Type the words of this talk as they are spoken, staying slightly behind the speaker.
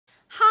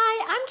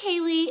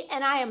read,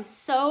 and I am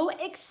so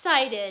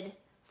excited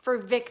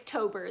for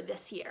Victober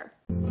this year.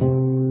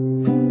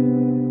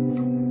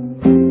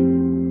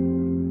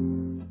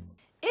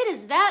 It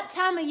is that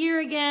time of year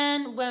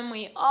again when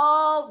we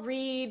all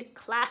read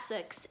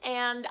classics,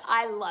 and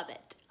I love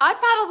it. I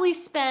probably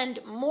spend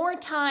more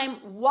time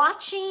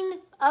watching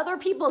other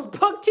people's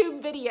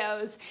booktube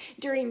videos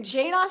during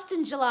Jane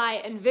Austen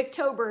July and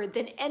Victober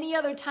than any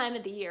other time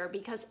of the year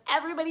because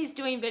everybody's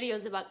doing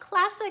videos about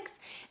classics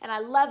and I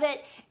love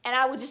it, and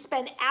I would just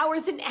spend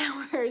hours and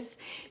hours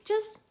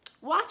just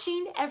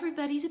watching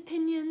everybody's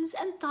opinions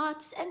and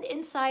thoughts and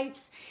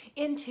insights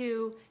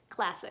into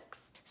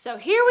classics. So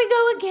here we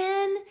go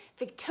again,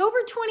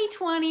 Victober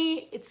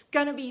 2020, it's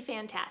gonna be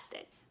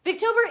fantastic.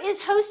 Victober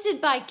is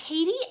hosted by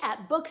Katie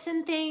at Books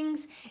and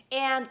Things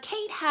and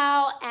Kate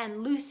Howe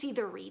and Lucy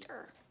the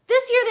Reader.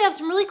 This year they have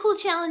some really cool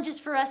challenges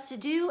for us to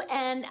do,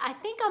 and I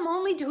think I'm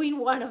only doing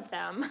one of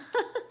them.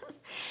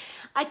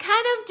 I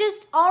kind of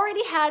just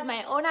already had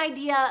my own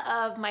idea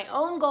of my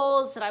own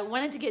goals that I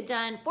wanted to get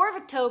done for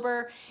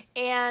Victober,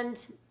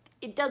 and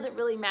it doesn't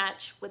really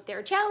match with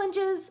their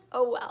challenges.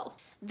 Oh well.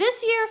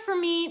 This year for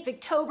me,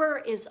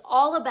 Victober is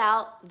all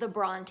about the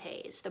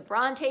Brontes, the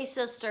Bronte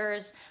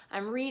sisters.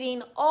 I'm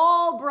reading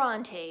all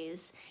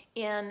Brontes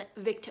in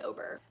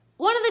Victober.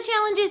 One of the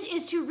challenges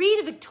is to read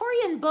a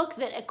Victorian book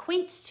that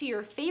equates to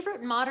your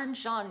favorite modern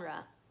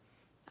genre.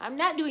 I'm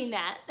not doing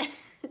that.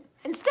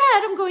 Instead,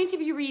 I'm going to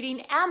be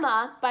reading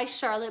Emma by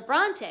Charlotte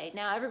Bronte.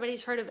 Now,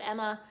 everybody's heard of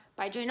Emma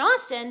by Jane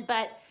Austen,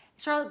 but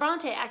Charlotte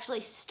Bronte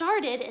actually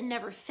started and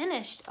never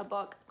finished a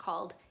book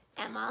called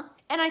Emma.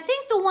 And I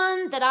think the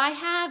one that I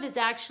have is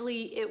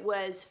actually, it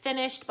was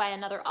finished by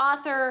another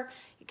author,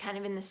 kind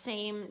of in the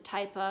same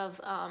type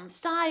of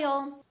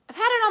style. I've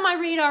had it on my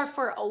radar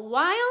for a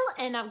while,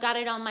 and I've got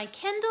it on my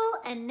Kindle,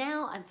 and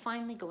now I'm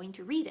finally going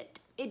to read it.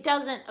 It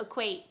doesn't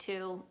equate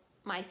to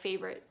my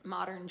favorite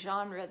modern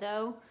genre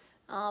though.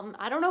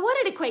 I don't know what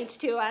it equates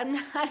to.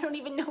 I don't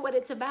even know what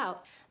it's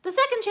about. The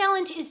second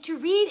challenge is to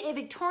read a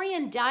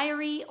Victorian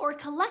diary or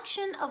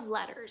collection of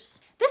letters.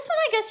 This one,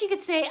 I guess you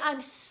could say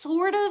I'm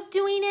sort of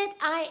doing it.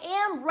 I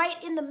am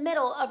right in the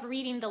middle of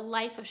reading the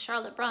life of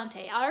Charlotte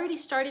Bronte. I already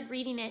started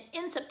reading it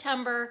in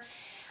September.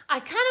 I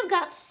kind of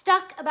got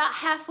stuck about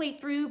halfway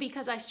through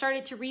because I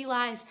started to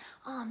realize,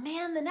 oh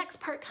man, the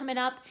next part coming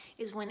up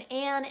is when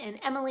Anne and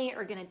Emily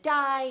are gonna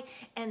die,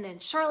 and then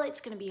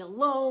Charlotte's gonna be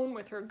alone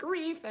with her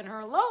grief and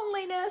her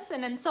loneliness,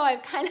 and so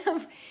I've kind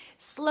of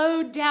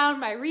slowed down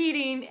my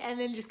reading and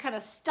then just kind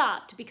of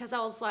stopped because I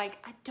was like,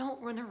 I don't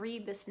want to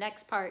read this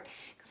next part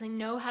because I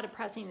know how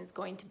depressing it's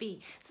going to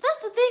be. So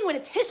that's the thing when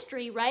it's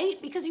history,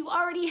 right? Because you're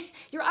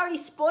already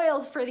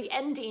spoiled for the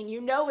ending.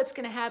 You know what's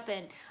gonna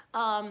happen.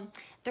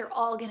 They're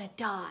all gonna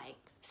die.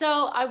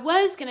 So I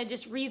was gonna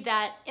just read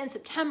that in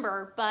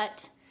September,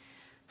 but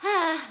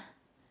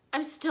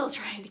I'm still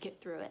trying to get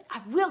through it.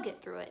 I will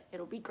get through it.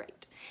 It'll be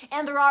great.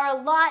 And there are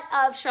a lot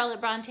of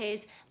Charlotte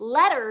Bronte's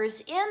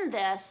letters in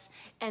this,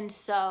 and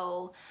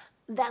so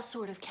that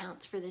sort of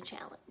counts for the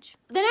challenge.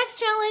 The next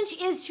challenge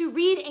is to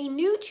read a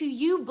new to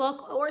you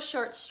book or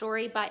short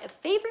story by a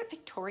favorite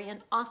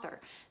Victorian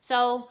author.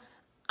 So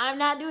I'm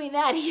not doing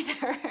that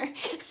either.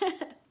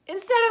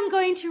 Instead, I'm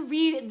going to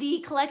read the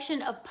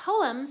collection of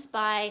poems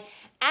by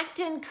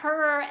Acton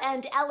Currer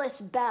and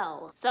Ellis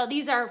Bell. So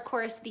these are, of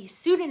course, the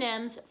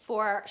pseudonyms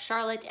for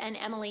Charlotte and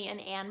Emily and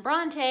Anne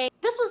Bronte.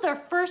 This was their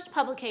first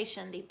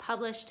publication. They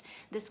published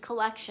this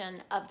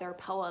collection of their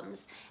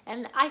poems.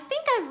 And I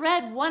think I've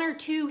read one or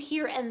two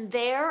here and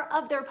there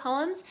of their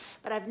poems,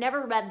 but I've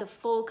never read the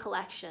full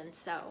collection.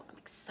 So I'm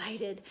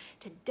excited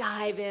to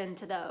dive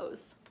into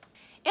those.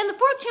 And the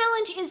fourth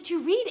challenge is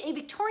to read a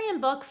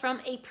Victorian book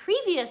from a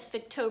previous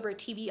Victober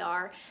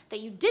TBR that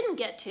you didn't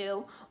get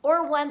to,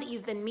 or one that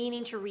you've been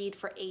meaning to read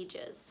for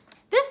ages.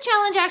 This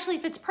challenge actually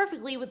fits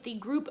perfectly with the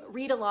group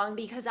read-along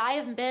because I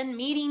have been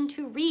meaning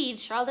to read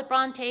Charlotte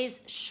Bronte's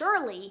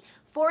Shirley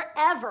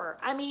forever.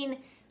 I mean,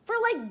 for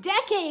like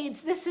decades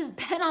this has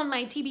been on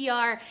my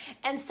TBR,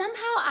 and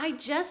somehow I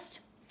just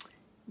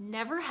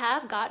never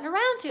have gotten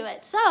around to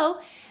it.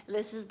 So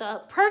this is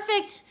the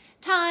perfect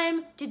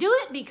time to do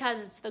it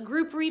because it's the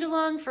group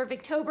read-along for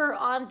Victober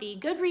on the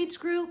Goodreads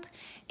group,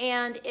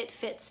 and it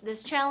fits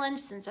this challenge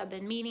since I've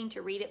been meaning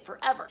to read it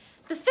forever.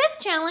 The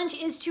fifth challenge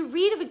is to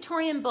read a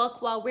Victorian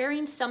book while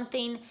wearing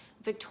something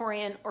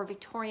Victorian or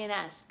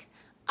Victorian-esque.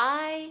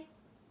 I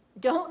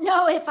don't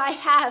know if I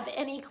have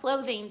any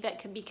clothing that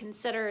could be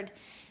considered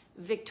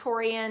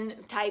Victorian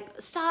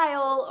type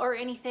style or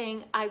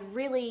anything. I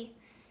really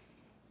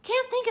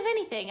can't think of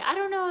anything. I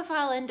don't know if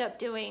I'll end up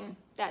doing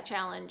that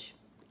challenge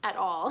at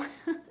all.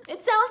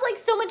 It sounds like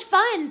so much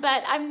fun,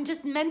 but I'm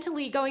just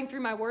mentally going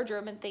through my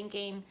wardrobe and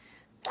thinking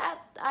that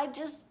I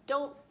just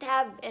don't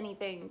have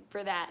anything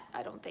for that,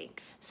 I don't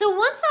think. So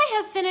once I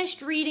have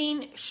finished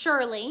reading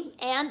Shirley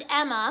and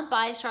Emma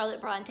by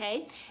Charlotte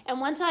Bronte,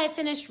 and once I have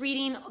finished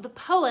reading the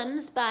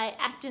poems by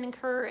Acton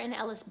Currer and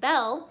Ellis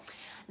Bell,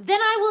 then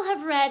I will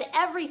have read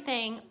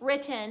everything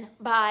written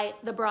by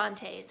the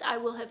Brontes. I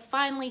will have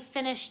finally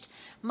finished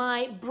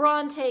my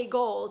Bronte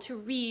goal to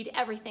read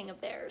everything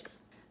of theirs.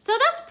 So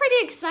that's pretty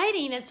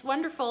exciting. It's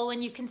wonderful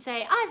when you can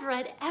say, I've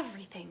read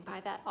everything by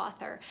that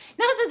author.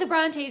 Not that the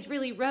Brontes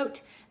really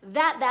wrote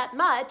that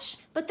much,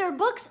 but their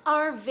books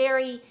are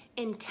very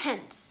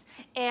intense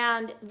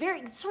and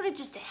very sort of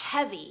just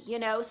heavy, you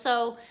know?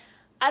 So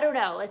I don't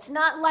know, it's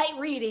not light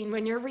reading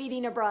when you're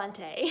reading a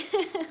Bronte.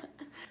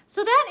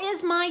 So that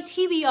is my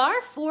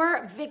TBR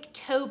for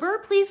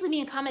Victober. Please leave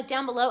me a comment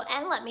down below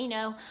and let me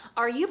know,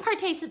 are you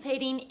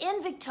participating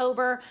in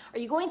Victober? Are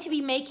you going to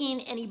be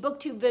making any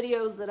booktube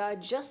videos that I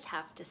just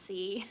have to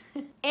see?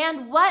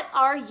 And what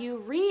are you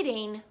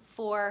reading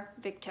for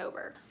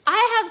Victober?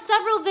 I have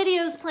several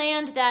videos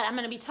planned that I'm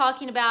going to be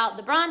talking about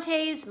the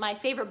Brontes, my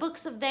favorite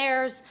books of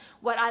theirs,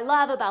 what I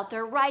love about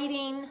their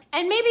writing,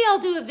 and maybe I'll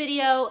do a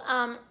video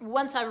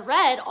once I've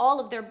read all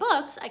of their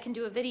books. I can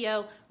do a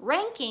video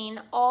ranking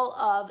all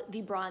of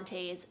the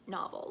Brontes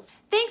novels.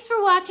 Thanks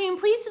for watching.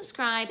 Please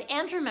subscribe,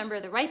 and remember,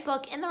 the right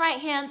book in the right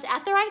hands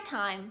at the right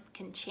time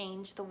can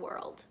change the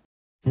world.